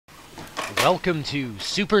Welcome to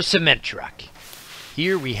Super Cement Truck.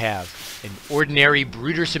 Here we have an ordinary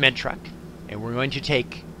Bruder cement truck, and we're going to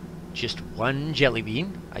take just one jelly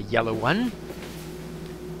bean, a yellow one,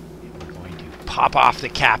 and we're going to pop off the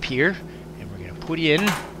cap here, and we're going to put in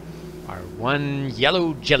our one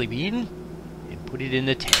yellow jelly bean and put it in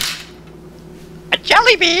the tank. A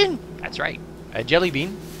jelly bean! That's right, a jelly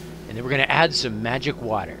bean. And then we're going to add some magic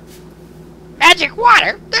water. Magic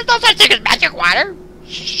water? There's no such thing as magic water!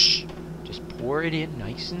 Shh! Just pour it in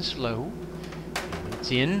nice and slow. And when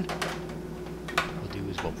it's in, what we'll do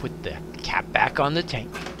is we'll put the cap back on the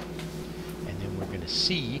tank. And then we're going to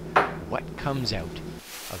see what comes out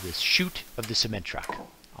of this chute of the cement truck.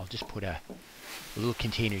 I'll just put a little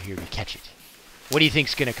container here to catch it. What do you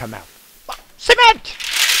think's going to come out? Cement!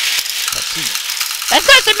 Let's see. That's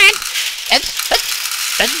not cement!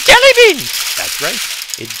 That's jelly beans! That's right.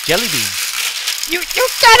 It's jelly beans. You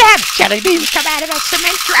can't have jelly beans come out of a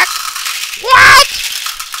cement truck! What?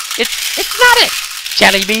 It's not a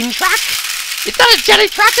jelly bean truck! It's not a jelly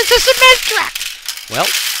truck, it's a cement truck! Well,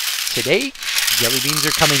 today, jelly beans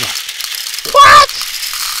are coming out. What?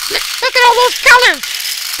 Look at all those colors!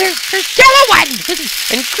 There's yellow ones,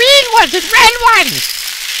 and green ones, and red ones!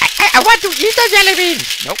 I want to eat the jelly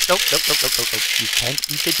beans! Nope. You can't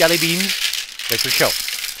eat the jelly beans. They're for show.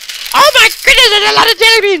 Oh my goodness, there's a lot of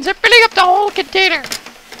jelly beans! They're filling up the whole container!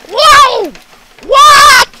 Whoa!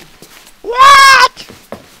 What?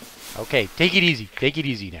 Okay, take it easy. Take it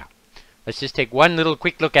easy now. Let's just take one little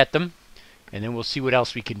quick look at them, and then we'll see what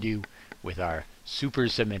else we can do with our super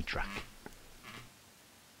cement truck.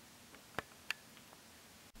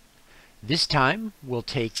 This time, we'll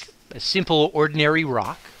take a simple ordinary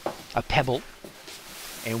rock, a pebble,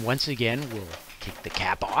 and once again, we'll take the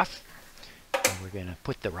cap off. And we're going to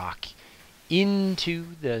put the rock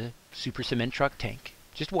into the super cement truck tank.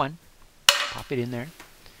 Just one. Pop it in there.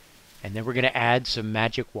 And then we're going to add some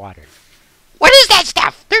magic water. What is that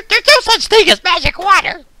stuff? There's no such thing as magic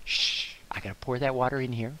water. Shh. I got to pour that water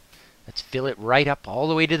in here. Let's fill it right up all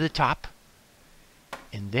the way to the top.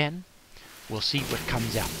 And then we'll see what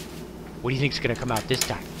comes out. What do you think's going to come out this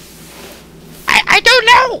time? I don't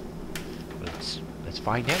know. Let's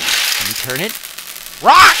find out. Let me turn it.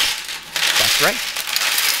 Rock! That's right.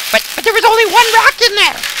 But there was only one rock in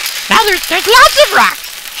there. Now there's lots of rocks.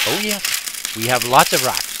 Oh yeah, we have lots of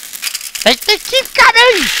rocks. They keep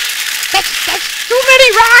coming. That's too many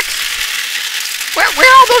rocks. Where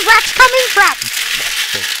are all those rocks coming from?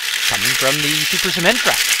 They're coming from the super cement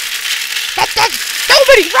truck. That's so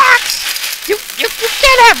many rocks. You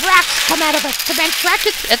can't have rocks come out of a cement truck.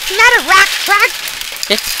 It's not a rock truck.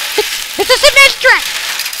 It's a cement truck.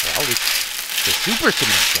 Well, it's the super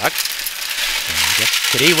cement truck. And I guess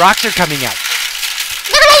today rocks are coming out.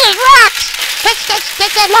 Look at all those rocks!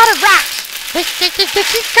 That's a lot of rocks. They keep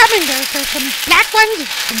coming. There's some black ones,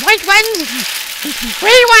 some white ones, and some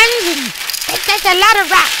gray ones, and that's a lot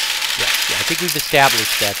of rocks. Yeah, I think we've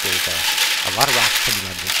established that there's a lot of rocks coming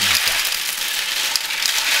out of this cement truck.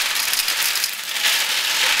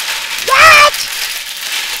 What?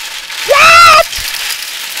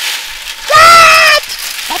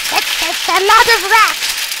 That's a lot of rocks.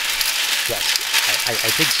 Yes,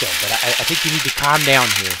 I think so, but I think you need to calm down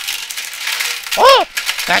here. Oh!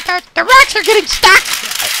 The rocks are getting stuck!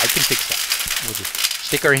 I can fix that. We'll just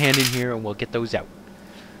stick our hand in here and we'll get those out.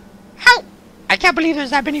 How? I can't believe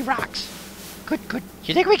there's that many rocks. Good. Do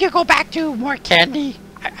you think we could go back to more candy?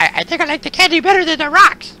 I think I like the candy better than the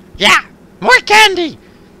rocks. Yeah! More candy!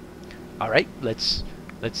 Alright, let's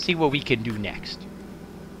see what we can do next.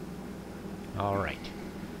 Alright.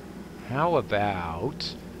 How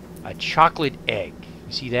about a chocolate egg?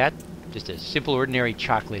 You see that? Just a simple ordinary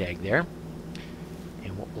chocolate egg there.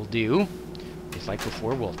 And what we'll do is, like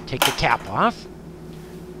before, we'll take the cap off.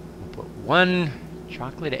 We'll put one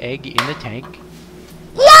chocolate egg in the tank.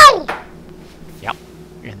 Whoa! Yep.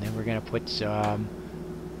 And then we're going to put some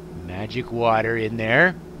magic water in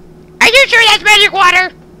there. Are you sure that's magic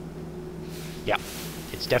water? Yep.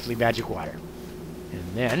 It's definitely magic water.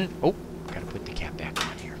 And then, oh, got to put the cap back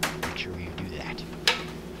on here. Make sure we do that.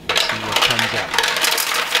 Let's see what comes out.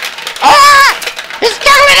 Ah! It's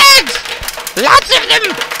chocolate eggs! Lots of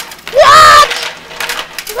them! What?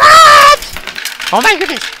 Oh my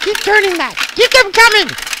goodness! Keep turning that! Keep them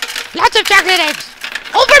coming! Lots of chocolate eggs!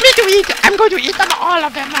 All for me to eat! I'm going to eat them, all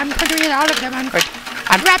of them! I'm going to eat all of them! I'm going to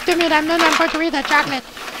unwrap them in, and then I'm going to eat the chocolate!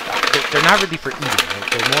 They're not really for eating.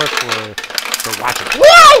 They're more for watching.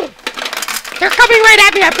 Whoa! They're coming right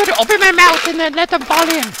at me! I'm going to open my mouth and then let them fall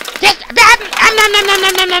in! Yes!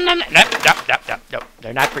 No,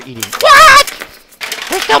 they're not for eating. What?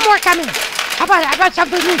 There's still more coming! How about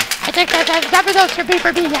something new? I think some of those should be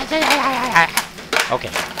for me. Okay,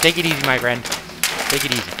 take it easy, my friend. Take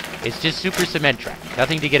it easy. It's just super cement track.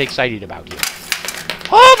 Nothing to get excited about here.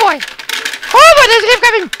 Oh boy! Oh boy, there's a gift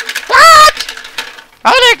coming! What?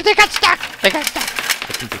 Oh, they got stuck. They got stuck.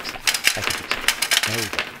 I can fix that. I can fix it. There we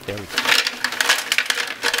go. There we go.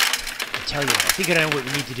 I tell you what, I think I know what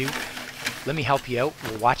we need to do. Let me help you out.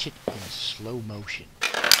 We'll watch it in slow motion.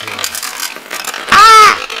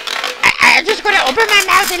 I'm just gonna open my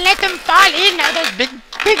mouth and let them fall in. Now those big,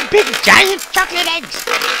 giant chocolate eggs.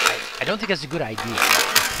 I don't think that's a good idea.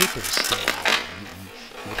 The paper is still out.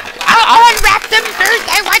 I'll unwrap them first.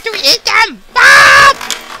 I want to eat them. Ah!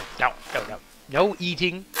 No. No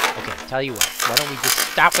eating. Okay, tell you what. Why don't we just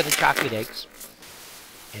stop with the chocolate eggs?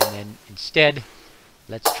 And then instead,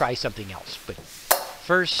 let's try something else. But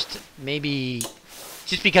first, maybe,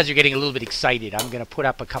 just because you're getting a little bit excited, I'm going to put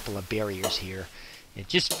up a couple of barriers here. And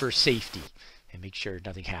just for safety. And make sure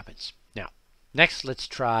nothing happens. Now, next let's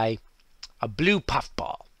try a blue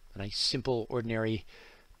puffball. A nice, simple, ordinary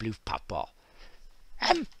blue puffball.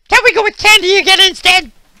 Can we go with candy again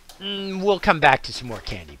instead? We'll come back to some more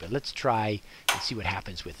candy, but let's try and see what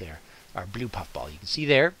happens with our blue puffball. You can see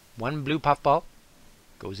there, one blue puffball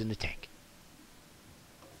goes in the tank.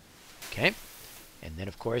 Okay, and then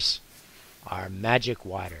of course, our magic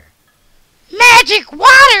water. Magic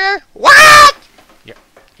water? What? Yeah,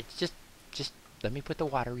 it's just let me put the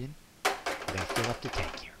water in. We're gonna fill up the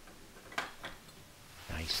tank here.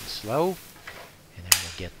 Nice and slow, and then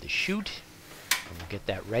we'll get the chute. And we'll get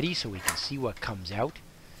that ready so we can see what comes out.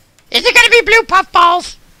 Is it gonna be blue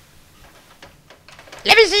puffballs?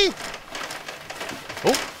 Let me see.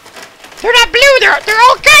 Oh, they're not blue. They're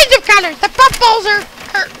all kinds of colors. The puffballs are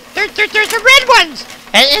there's the red ones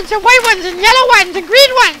and some white ones and yellow ones and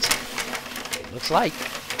green ones. It looks like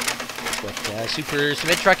that's what Super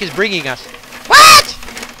Cement Truck is bringing us. What?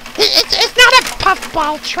 It's not a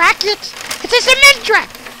puffball truck. It's a cement truck.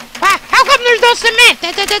 How come there's no cement?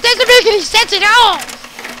 That doesn't make any sense at all.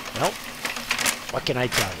 Well, what can I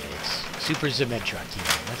tell you? It's Super Cement Truck here.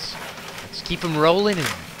 Let's keep them rolling and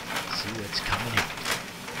see what's coming out.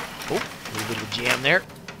 Oh, a little bit of a jam there.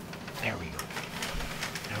 There we go.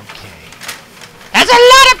 Okay. That's a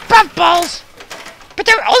lot of puffballs. But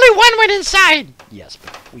there only one went inside. Yes,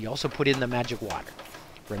 but we also put in the magic water.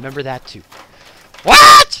 Remember that too.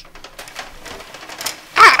 What?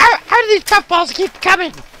 How do these puffballs keep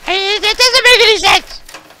coming? It doesn't make any sense.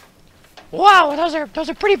 Whoa, those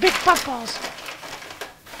are pretty big puffballs.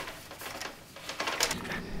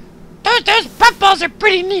 Those puffballs are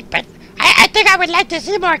pretty neat, but I think I would like to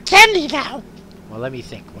see more candy now. Well, let me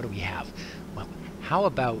think. What do we have? Well, how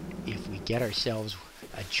about if we get ourselves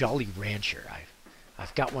a Jolly Rancher?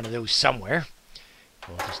 I've got one of those somewhere.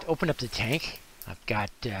 We'll just open up the tank. I've got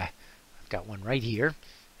one right here,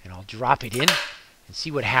 and I'll drop it in and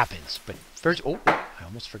see what happens. But first, oh, I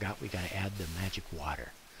almost forgot we got to add the magic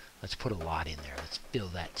water. Let's put a lot in there. Let's fill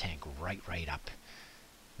that tank right up.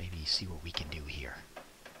 Maybe see what we can do here.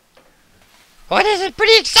 Well, this is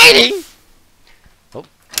pretty exciting. Oh,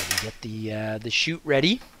 let me get the chute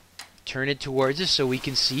ready. Turn it towards us so we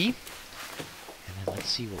can see. And then let's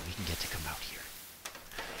see what we can get to come out here.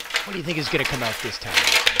 What do you think is going to come out this time?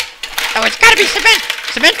 Oh, it's got to be cement.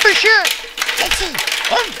 Cement for sure. Let's see.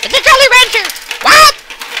 Oh, it's a Jolly Rancher. What?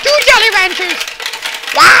 2 Jolly Ranchers.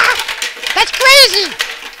 Wow, that's crazy.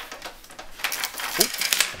 Oh,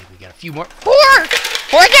 I think we got a few more. 4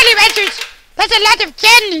 Jolly Ranchers. That's a lot of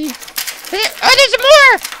candy. Oh, there's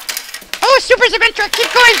more. Oh, Super Cement Truck, keep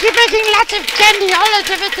going. Keep making lots of candy. All of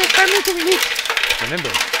it is for me to eat. Remember,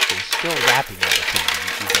 there's still wrapping on the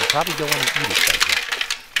candy. You probably don't want to eat it right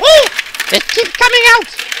now. Oh, it keeps coming out.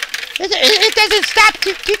 It doesn't stop.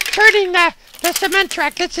 Keep turning the cement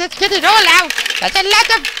truck. Let's get it all out. That's a lot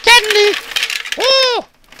of candy. Oh,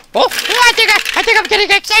 I think I'm getting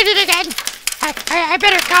excited again. I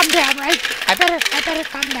better calm down, right? I better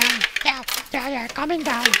calm down. Yeah, calming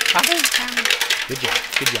down. Good job,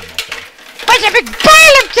 my friend. What's a big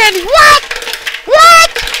pile of candy? What?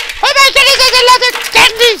 Oh my goodness, there's a lot of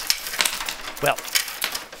candy. Well,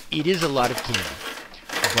 it is a lot of candy,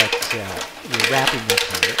 but we're wrapping up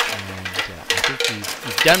here, and I think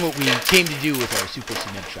we've done what we came to do with our Super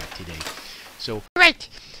Cement Truck today. So, right.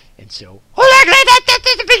 And so, oh, look,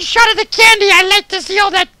 that's a big shot of the candy. I like to see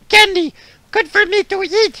all that candy. Good for me to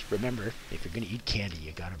eat. remember, if you're going to eat candy,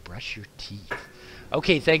 you got to brush your teeth.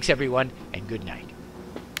 Okay, thanks everyone, and good night.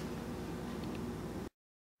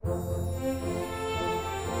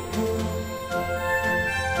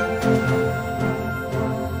 Thank you.